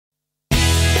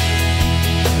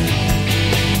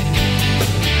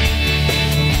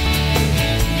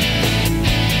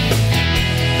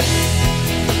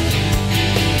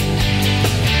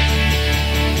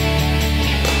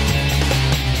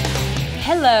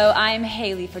Hello, I'm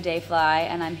Haley for DayFly,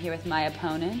 and I'm here with my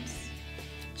opponents,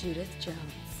 Judith Jones.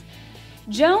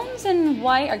 Jones and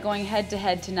White are going head to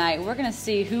head tonight. We're gonna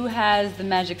see who has the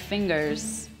magic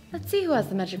fingers. Let's see who has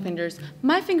the magic fingers.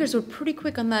 My fingers were pretty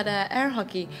quick on that air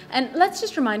hockey. And let's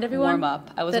just remind everyone Warm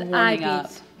up. I was that warming I up.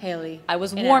 beat Haley. I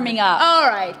was warming up. All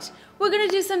right. We're going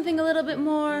to do something a little bit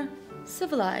more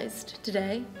civilized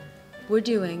today. We're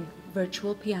doing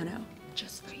virtual piano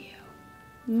just for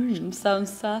you.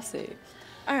 Sounds sassy.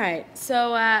 All right.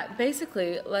 So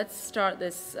basically, let's start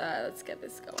this. Let's get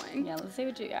this going. Yeah, let's see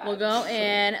what you got. We'll go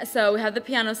in. So we have the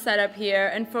piano set up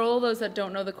here, and for all those that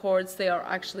don't know the chords, they are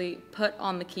actually put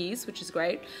on the keys, which is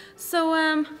great.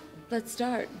 So let's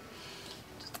start.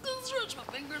 Just gonna stretch my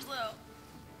fingers out.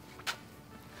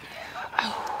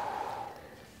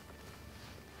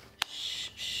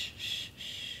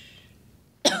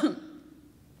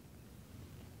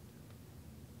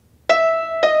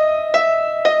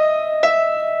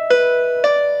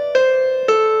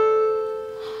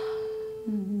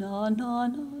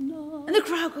 No. And the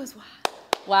crowd goes wild.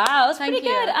 Wow, that's pretty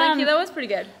good. Thank you. That was pretty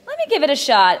good. Let me give it a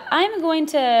shot. I'm going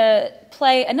to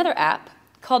play another app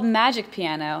called Magic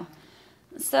Piano.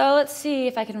 So let's see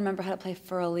if I can remember how to play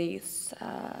for Elise.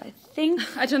 I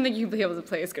don't think you'll be able to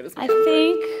play as good as me.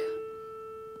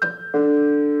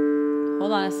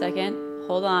 Hold on a second.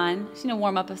 Hold on. Just need to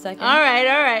warm up a second. All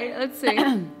right. Let's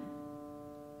see.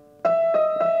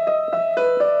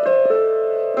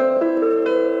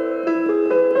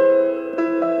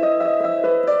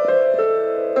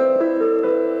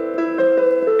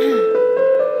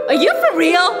 Are you for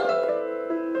real?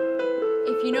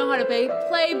 If you know how to play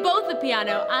both the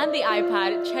piano and the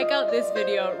iPad, check out this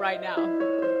video right now.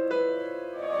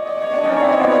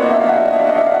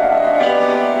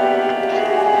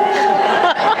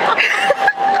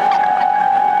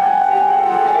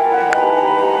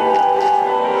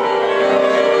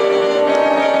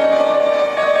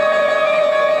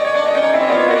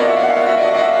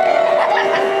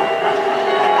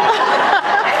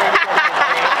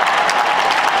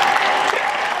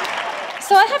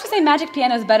 So I have to say Magic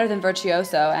Piano is better than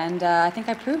Virtuoso, and I think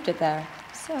I proved it there.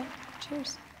 So,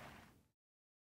 cheers.